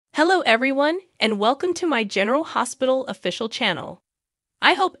Hello everyone, and welcome to my General Hospital official channel.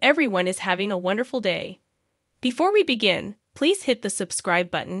 I hope everyone is having a wonderful day. Before we begin, please hit the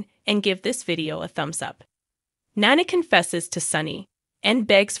subscribe button and give this video a thumbs up. Nana confesses to Sonny and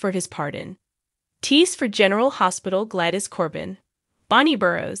begs for his pardon. Tease for General Hospital. Gladys Corbin, Bonnie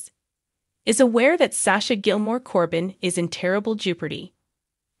Burrows, is aware that Sasha Gilmore Corbin is in terrible jeopardy.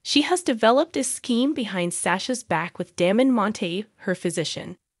 She has developed a scheme behind Sasha's back with Damon Monte, her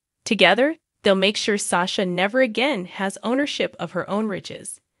physician. Together, they'll make sure Sasha never again has ownership of her own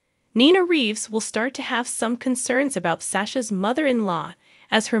riches. Nina Reeves will start to have some concerns about Sasha's mother-in-law,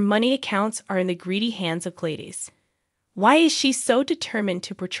 as her money accounts are in the greedy hands of Gladys. Why is she so determined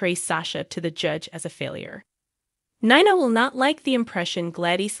to portray Sasha to the judge as a failure? Nina will not like the impression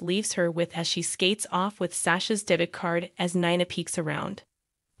Gladys leaves her with as she skates off with Sasha's debit card as Nina peeks around.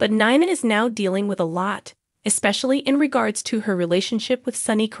 But Nina is now dealing with a lot, especially in regards to her relationship with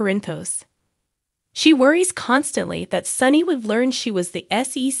Sonny Corinthos. She worries constantly that Sonny would learn she was the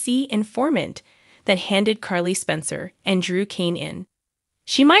SEC informant that handed Carly Spencer and Drew Kane in.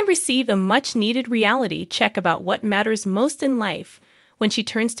 She might receive a much-needed reality check about what matters most in life when she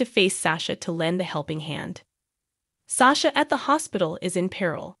turns to face Sasha to lend the helping hand. Sasha at the hospital is in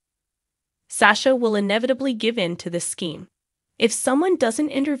peril. Sasha will inevitably give in to this scheme if someone doesn't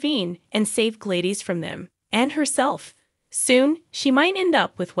intervene and save Gladys from them and herself. Soon, she might end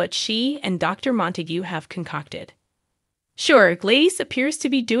up with what she and Dr. Montague have concocted. Sure, Gladys appears to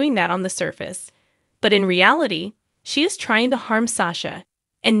be doing that on the surface, but in reality, she is trying to harm Sasha,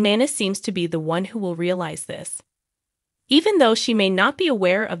 and Nana seems to be the one who will realize this. Even though she may not be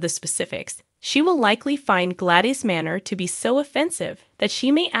aware of the specifics, she will likely find Gladys' manner to be so offensive that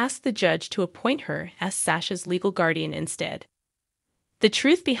she may ask the judge to appoint her as Sasha's legal guardian instead. The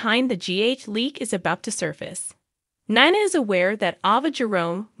truth behind the GH leak is about to surface. Nina is aware that Ava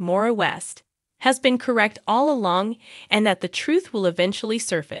Jerome Mora West has been correct all along and that the truth will eventually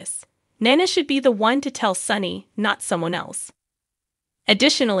surface. Nina should be the one to tell Sonny, not someone else.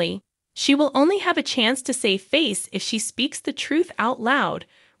 Additionally, she will only have a chance to save face if she speaks the truth out loud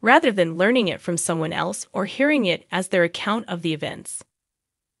rather than learning it from someone else or hearing it as their account of the events.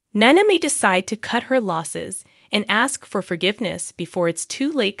 Nina may decide to cut her losses and ask for forgiveness before it's too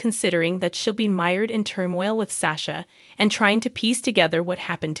late, considering that she'll be mired in turmoil with Sasha and trying to piece together what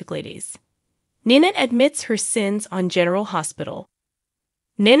happened to Gladys. Nina admits her sins on General Hospital.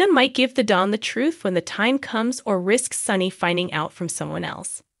 Nina might give the Don the truth when the time comes or risk Sonny finding out from someone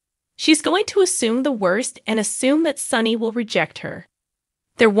else. She's going to assume the worst and assume that Sonny will reject her.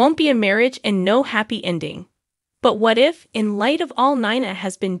 There won't be a marriage and no happy ending. But what if, in light of all Nina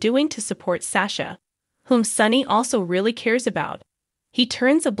has been doing to support Sasha, whom Sonny also really cares about, he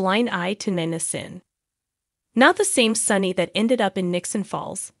turns a blind eye to Nina's sin? Not the same Sonny that ended up in Nixon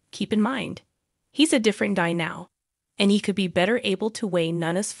Falls, keep in mind. He's a different guy now, and he could be better able to weigh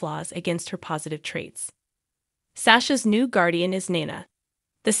Nina's flaws against her positive traits. Sasha's new guardian is Nina.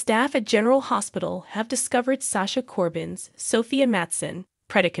 The staff at General Hospital have discovered Sasha Corbin's Sophia Matson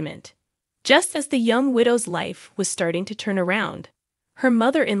predicament. Just as the young widow's life was starting to turn around, her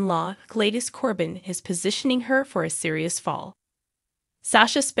mother-in-law, Gladys Corbin, is positioning her for a serious fall.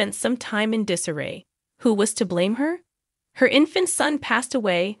 Sasha spent some time in disarray. Who was to blame her? Her infant son passed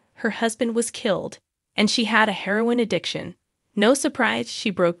away, her husband was killed, and she had a heroin addiction. No surprise she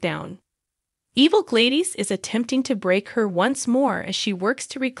broke down. Evil Gladys is attempting to break her once more as she works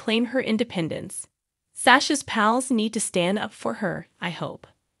to reclaim her independence. Sasha's pals need to stand up for her, I hope.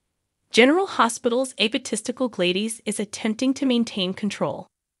 General Hospital's egotistical Gladys is attempting to maintain control.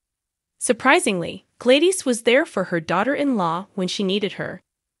 Surprisingly, Gladys was there for her daughter-in-law when she needed her.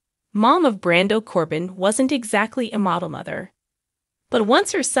 Mom of Brando Corbin wasn't exactly a model mother. But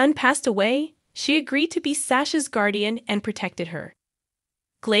once her son passed away, she agreed to be Sasha's guardian and protected her.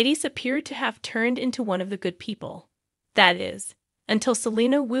 Gladys appeared to have turned into one of the good people. That is, until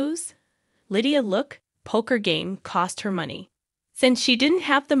Selena Wu's Lydia Look poker game cost her money. Since she didn't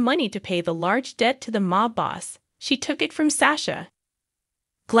have the money to pay the large debt to the mob boss, she took it from Sasha.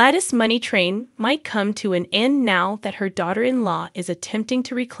 Gladys' money train might come to an end now that her daughter-in-law is attempting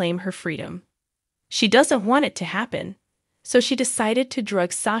to reclaim her freedom. She doesn't want it to happen, so she decided to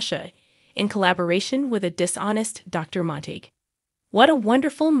drug Sasha in collaboration with a dishonest Dr. Montague. What a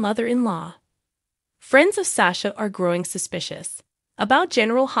wonderful mother-in-law. Friends of Sasha are growing suspicious about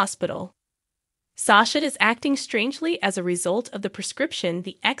General Hospital. Sasha is acting strangely as a result of the prescription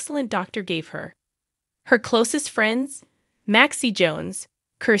the excellent doctor gave her. Her closest friends, Maxie Jones,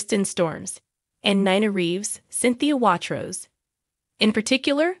 Kirsten Storms, and Nina Reeves, Cynthia Watrous, in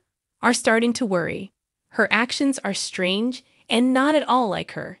particular, are starting to worry. Her actions are strange and not at all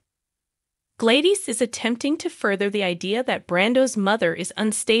like her. Gladys is attempting to further the idea that Brando's mother is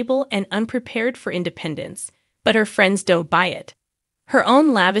unstable and unprepared for independence, but her friends don't buy it. Her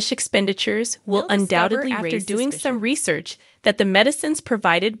own lavish expenditures will undoubtedly after raise doing some research that the medicines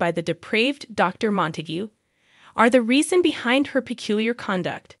provided by the depraved Dr. Montague are the reason behind her peculiar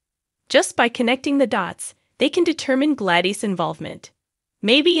conduct. Just by connecting the dots, they can determine Gladys' involvement.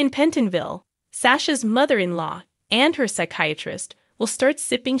 Maybe in Pentonville, Sasha's mother-in-law and her psychiatrist will start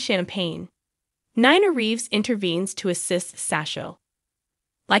sipping champagne. Nina Reeves intervenes to assist Sasha.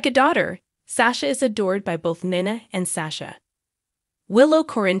 Like a daughter, Sasha is adored by both Nina and Sasha. Willow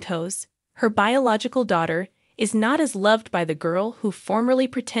Corinthos, her biological daughter, is not as loved by the girl who formerly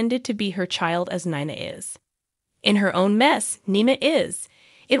pretended to be her child as Nina is. In her own mess, Nina is.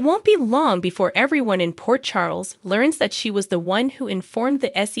 It won't be long before everyone in Port Charles learns that she was the one who informed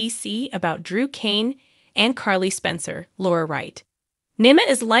the SEC about Drew Kane and Carly Spencer, Laura Wright. Nina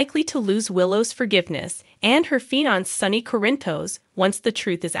is likely to lose Willow's forgiveness and her fiancé Sonny Corinthos once the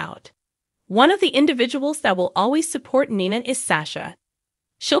truth is out. One of the individuals that will always support Nina is Sasha.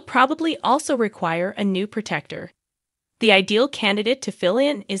 She'll probably also require a new protector. The ideal candidate to fill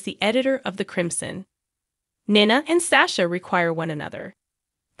in is the editor of the Crimson. Nina and Sasha require one another.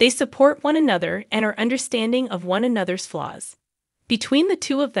 They support one another and are understanding of one another's flaws. Between the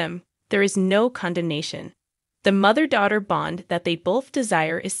two of them, there is no condemnation. The mother-daughter bond that they both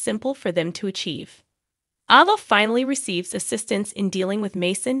desire is simple for them to achieve. Ava finally receives assistance in dealing with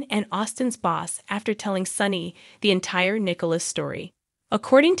Mason and Austin's boss after telling Sonny the entire Nicholas story.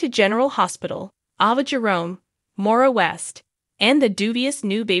 According to General Hospital, Ava Jerome, Maura West, and the dubious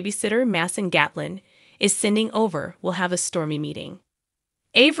new babysitter Masson Gatlin is sending over will have a stormy meeting.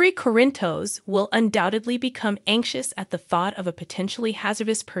 Avery Corinthos will undoubtedly become anxious at the thought of a potentially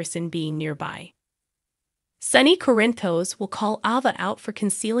hazardous person being nearby. Sonny Corinthos will call Ava out for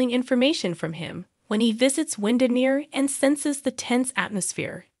concealing information from him when he visits Windermere and senses the tense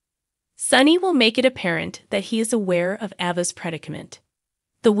atmosphere. Sonny will make it apparent that he is aware of Ava's predicament.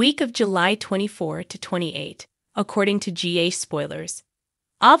 The week of July 24 to 28, according to GA spoilers,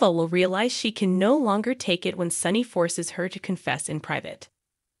 Ava will realize she can no longer take it when Sonny forces her to confess in private.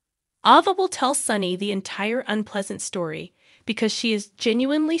 Ava will tell Sonny the entire unpleasant story because she is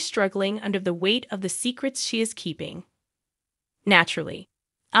genuinely struggling under the weight of the secrets she is keeping. Naturally,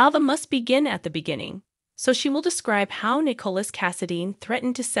 Ava must begin at the beginning, so she will describe how Nicholas Cassadine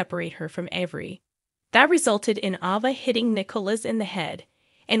threatened to separate her from Avery. That resulted in Ava hitting Nicholas in the head,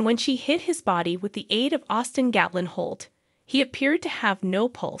 and when she hit his body with the aid of Austin Gatlin Holt, he appeared to have no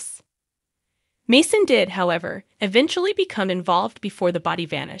pulse. Mason did, however, eventually become involved before the body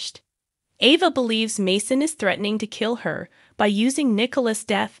vanished. Ava believes Mason is threatening to kill her by using Nicholas'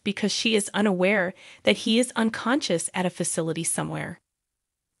 death because she is unaware that he is unconscious at a facility somewhere.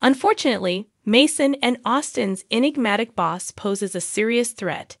 Unfortunately, Mason and Austin's enigmatic boss poses a serious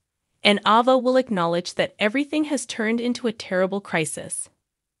threat, and Ava will acknowledge that everything has turned into a terrible crisis.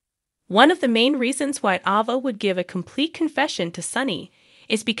 One of the main reasons why Ava would give a complete confession to Sonny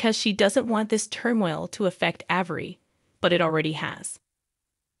is because she doesn't want this turmoil to affect Avery, but it already has.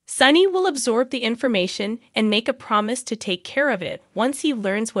 Sonny will absorb the information and make a promise to take care of it once he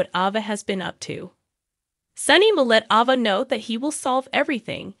learns what Ava has been up to. Sonny will let Ava know that he will solve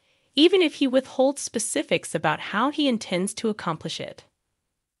everything, even if he withholds specifics about how he intends to accomplish it.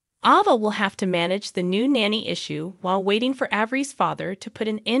 Ava will have to manage the new nanny issue while waiting for Avery's father to put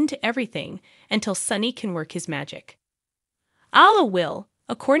an end to everything until Sonny can work his magic. Ava will,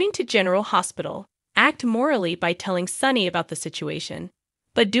 according to General Hospital, act morally by telling Sonny about the situation,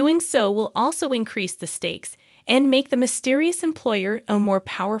 but doing so will also increase the stakes and make the mysterious employer a more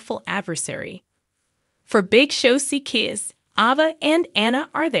powerful adversary. For Big Show Kids, Ava and Anna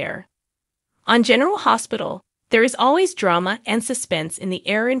are there. On General Hospital, there is always drama and suspense in the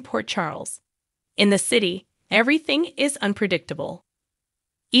air in Port Charles. In the city, everything is unpredictable.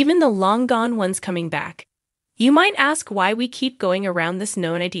 Even the long-gone ones coming back. You might ask why we keep going around this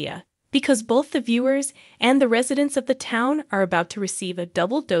known idea, because both the viewers and the residents of the town are about to receive a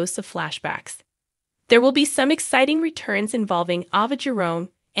double dose of flashbacks. There will be some exciting returns involving Ava Jerome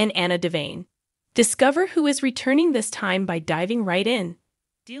and Anna Devane. Discover who is returning this time by diving right in.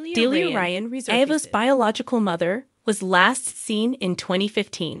 Delia Ryan, Ava's biological mother, was last seen in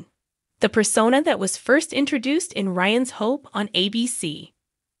 2015. The persona that was first introduced in Ryan's Hope on ABC.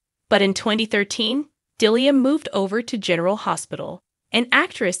 But in 2013, Delia moved over to General Hospital, and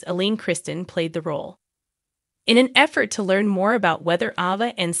actress Aline Kristen played the role. In an effort to learn more about whether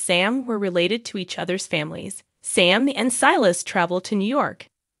Ava and Sam were related to each other's families, Sam and Silas traveled to New York.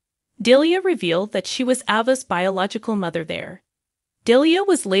 Delia revealed that she was Ava's biological mother there. Delia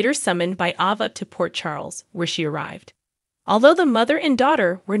was later summoned by Ava to Port Charles, where she arrived. Although the mother and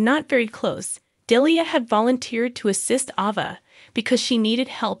daughter were not very close, Delia had volunteered to assist Ava because she needed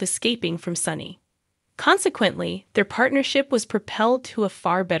help escaping from Sonny. Consequently, their partnership was propelled to a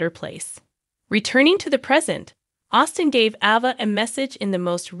far better place. Returning to the present, Austin gave Ava a message in the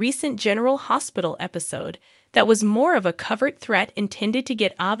most recent General Hospital episode that was more of a covert threat intended to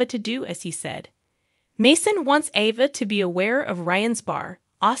get Ava to do as he said. Mason wants Ava to be aware of Ryan's bar,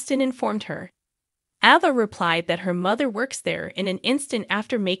 Austin informed her. Ava replied that her mother works there in an instant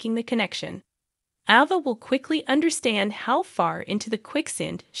after making the connection. Ava will quickly understand how far into the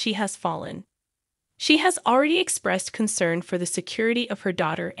quicksand she has fallen. She has already expressed concern for the security of her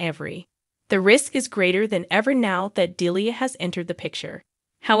daughter Avery. The risk is greater than ever now that Delia has entered the picture.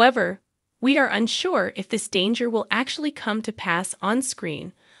 However, we are unsure if this danger will actually come to pass on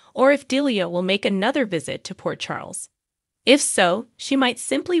screen or if Delia will make another visit to Port Charles. If so, she might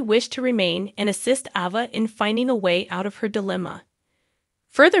simply wish to remain and assist Ava in finding a way out of her dilemma.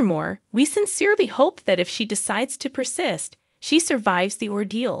 Furthermore, we sincerely hope that if she decides to persist, she survives the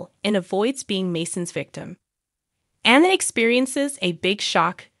ordeal and avoids being Mason's victim. Anna experiences a big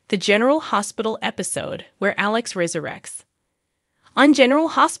shock, the General Hospital episode where Alex resurrects. On General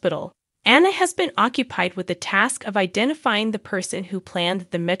Hospital, Anna has been occupied with the task of identifying the person who planned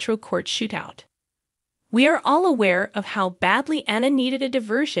the Metro Court shootout. We are all aware of how badly Anna needed a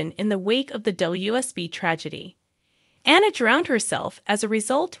diversion in the wake of the WSB tragedy. Anna drowned herself as a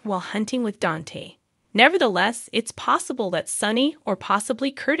result while hunting with Dante. Nevertheless, it's possible that Sonny or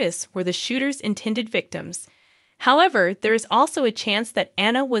possibly Curtis were the shooter's intended victims. However, there is also a chance that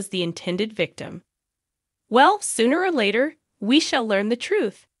Anna was the intended victim. Well, sooner or later, we shall learn the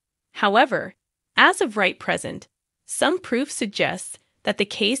truth. However, as of right present, some proof suggests that the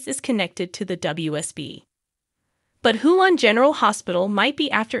case is connected to the WSB. But who on General Hospital might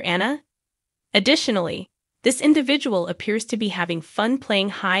be after Anna? Additionally, this individual appears to be having fun playing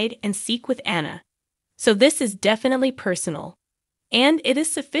hide and seek with Anna. So this is definitely personal. And it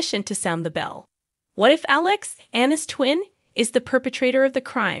is sufficient to sound the bell. What if Alex, Anna's twin, is the perpetrator of the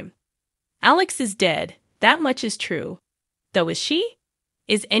crime? Alex is dead, that much is true. Though is she?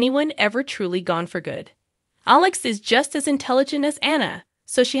 Is anyone ever truly gone for good? Alex is just as intelligent as Anna,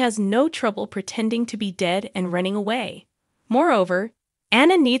 so she has no trouble pretending to be dead and running away. Moreover,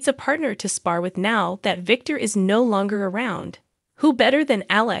 Anna needs a partner to spar with now that Victor is no longer around. Who better than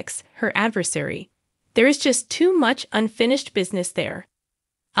Alex, her adversary? There is just too much unfinished business there.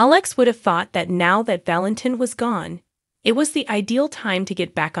 Alex would have thought that now that Valentin was gone, it was the ideal time to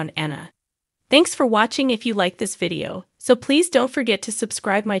get back on Anna. Thanks for watching if you liked this video, so please don't forget to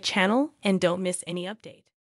subscribe my channel and don't miss any update.